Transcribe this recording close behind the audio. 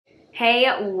Hey,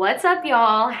 what's up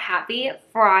y'all? Happy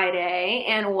Friday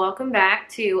and welcome back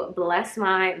to Bless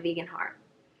My Vegan Heart.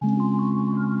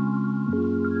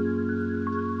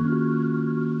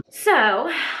 So,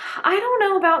 I don't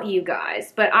know about you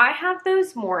guys, but I have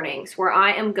those mornings where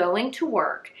I am going to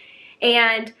work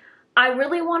and I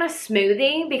really want a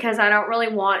smoothie because I don't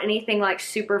really want anything like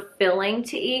super filling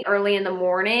to eat early in the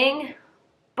morning,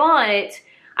 but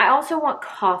I also want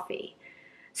coffee.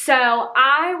 So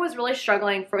I was really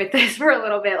struggling with this for a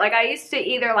little bit. Like I used to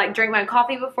either like drink my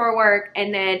coffee before work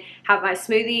and then have my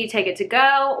smoothie, take it to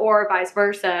go, or vice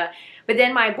versa. But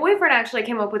then my boyfriend actually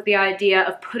came up with the idea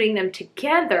of putting them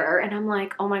together. And I'm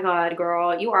like, oh my God,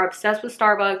 girl, you are obsessed with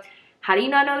Starbucks. How do you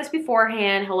not know this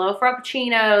beforehand? Hello,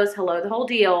 Frappuccinos. Hello, the whole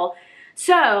deal.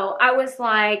 So I was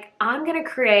like, I'm gonna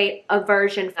create a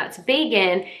version that's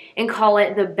vegan and call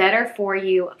it the Better For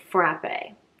You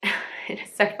Frappe.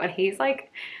 It's so funny. He's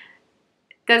like,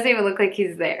 doesn't even look like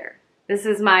he's there. This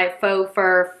is my faux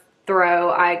fur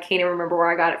throw. I can't even remember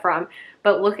where I got it from.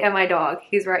 But look at my dog.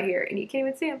 He's right here and you can't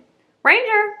even see him.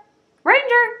 Ranger!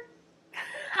 Ranger!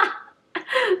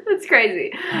 That's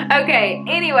crazy. Okay,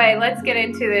 anyway, let's get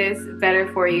into this Better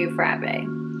For You Frappe.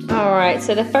 All right,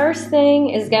 so the first thing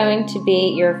is going to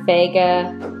be your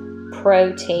Vega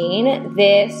protein.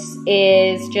 This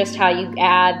is just how you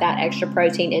add that extra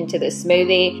protein into the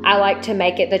smoothie. I like to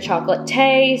make it the chocolate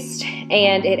taste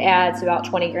and it adds about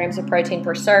 20 grams of protein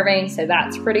per serving, so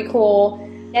that's pretty cool.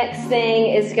 Next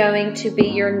thing is going to be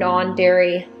your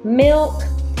non-dairy milk.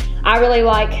 I really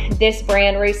like this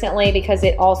brand recently because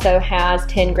it also has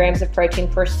 10 grams of protein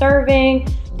per serving.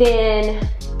 Then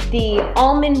the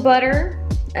almond butter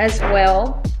as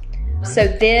well. So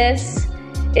this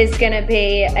is gonna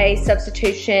be a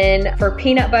substitution for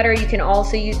peanut butter. You can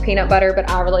also use peanut butter, but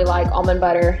I really like almond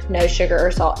butter, no sugar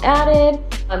or salt added.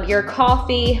 Your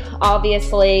coffee,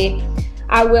 obviously,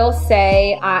 I will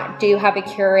say I do have a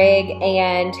Keurig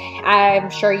and I'm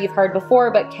sure you've heard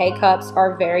before, but K-Cups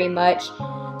are very much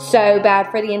so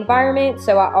bad for the environment.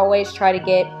 So I always try to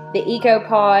get the Eco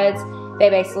Pods. They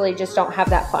basically just don't have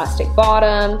that plastic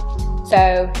bottom.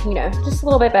 So, you know, just a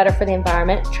little bit better for the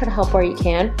environment. Try to help where you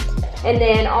can. And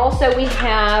then also we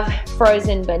have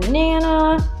frozen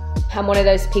banana. I'm one of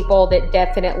those people that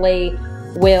definitely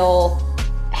will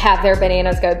have their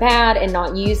bananas go bad and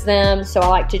not use them. So I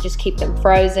like to just keep them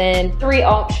frozen. 3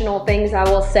 optional things I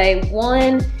will say.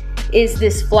 One is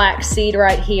this flax seed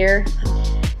right here.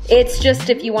 It's just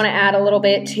if you want to add a little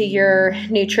bit to your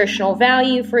nutritional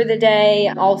value for the day.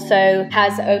 Also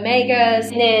has omegas.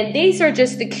 And then these are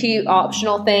just the cute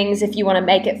optional things if you want to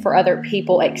make it for other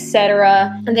people,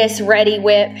 etc. This Ready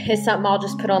Whip is something I'll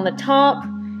just put on the top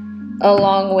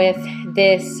along with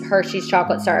this Hershey's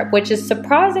chocolate syrup, which is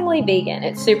surprisingly vegan.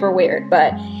 It's super weird,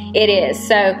 but it is.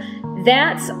 So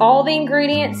that's all the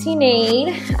ingredients you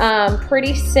need.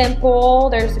 Pretty simple.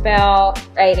 There's about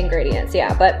 8 ingredients,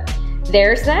 yeah, but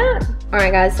there's that. All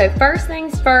right guys, so first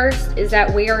things first is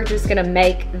that we are just gonna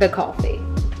make the coffee.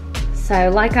 So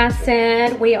like I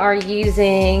said, we are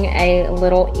using a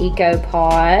little Eco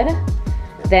Pod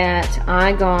that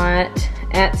I got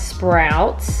at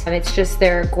Sprouts. And it's just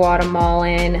their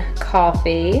Guatemalan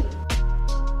coffee.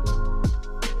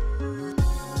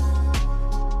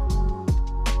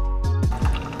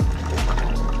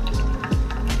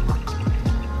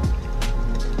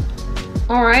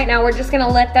 All right, now we're just gonna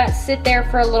let that sit there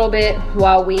for a little bit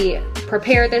while we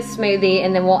prepare this smoothie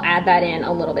and then we'll add that in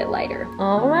a little bit later.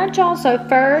 All right, y'all, so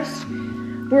first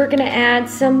we're gonna add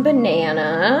some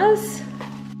bananas.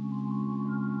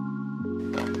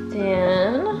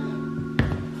 Then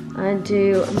I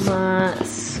do my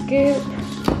scoop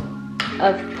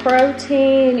of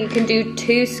protein. You can do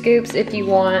 2 scoops if you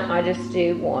want, I just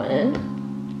do 1.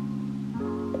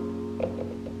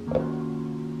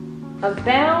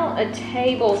 About a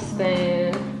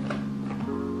tablespoon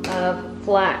of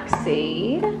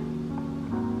flaxseed.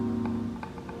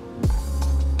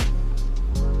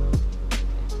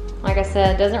 Like I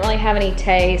said, it doesn't really have any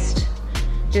taste,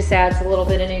 just adds a little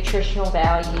bit of nutritional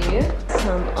value.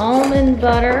 Some almond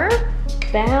butter,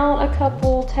 about a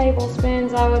couple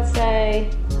tablespoons, I would say.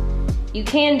 You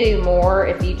can do more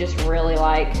if you just really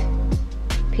like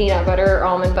peanut butter or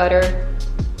almond butter,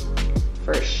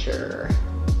 for sure.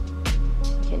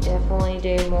 Can definitely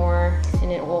do more and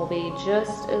it will be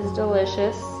just as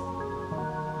delicious.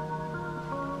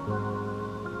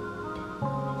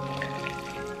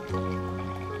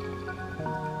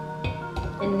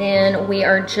 And then we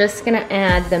are just gonna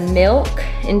add the milk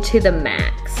into the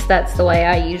max. That's the way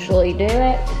I usually do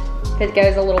it. If it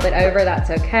goes a little bit over,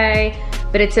 that's okay.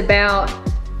 But it's about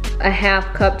a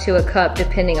 1/2 cup to a cup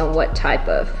depending on what type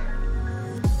of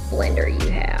blender you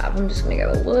have. I'm just gonna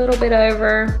go a little bit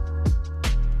over.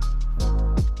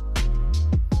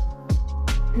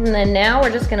 And then now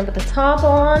we're just gonna put the top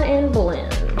on and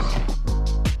blend.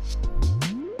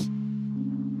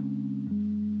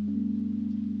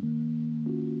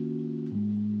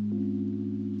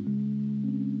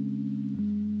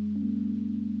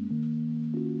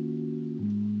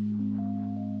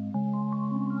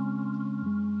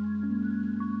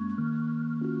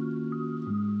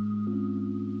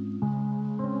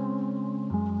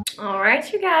 All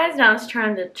right, you guys, now it's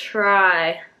time to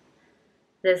try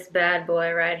this bad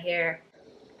boy right here.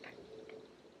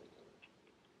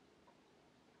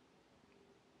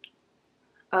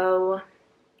 Oh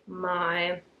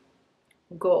my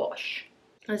gosh.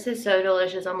 This is so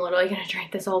delicious. I'm literally gonna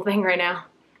drink this whole thing right now.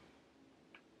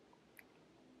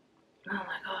 Oh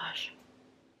my gosh.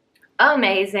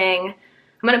 Amazing.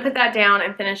 I'm gonna put that down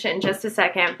and finish it in just a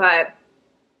second, but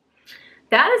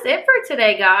that is it for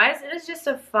today, guys. It is just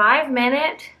a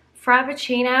 5-minute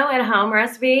Frappuccino at home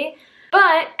recipe.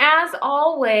 But as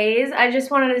always, I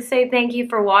just wanted to say thank you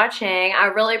for watching. I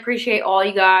really appreciate all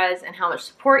you guys and how much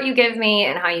support you give me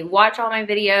and how you watch all my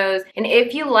videos. And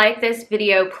if you like this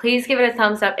video, please give it a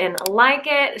thumbs up and like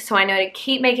it so I know to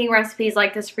keep making recipes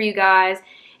like this for you guys.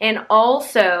 And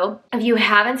also, if you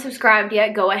haven't subscribed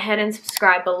yet, go ahead and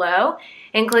subscribe below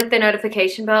and click the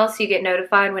notification bell so you get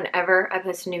notified whenever I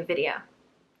post a new video.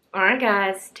 Alright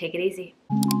guys, take it easy.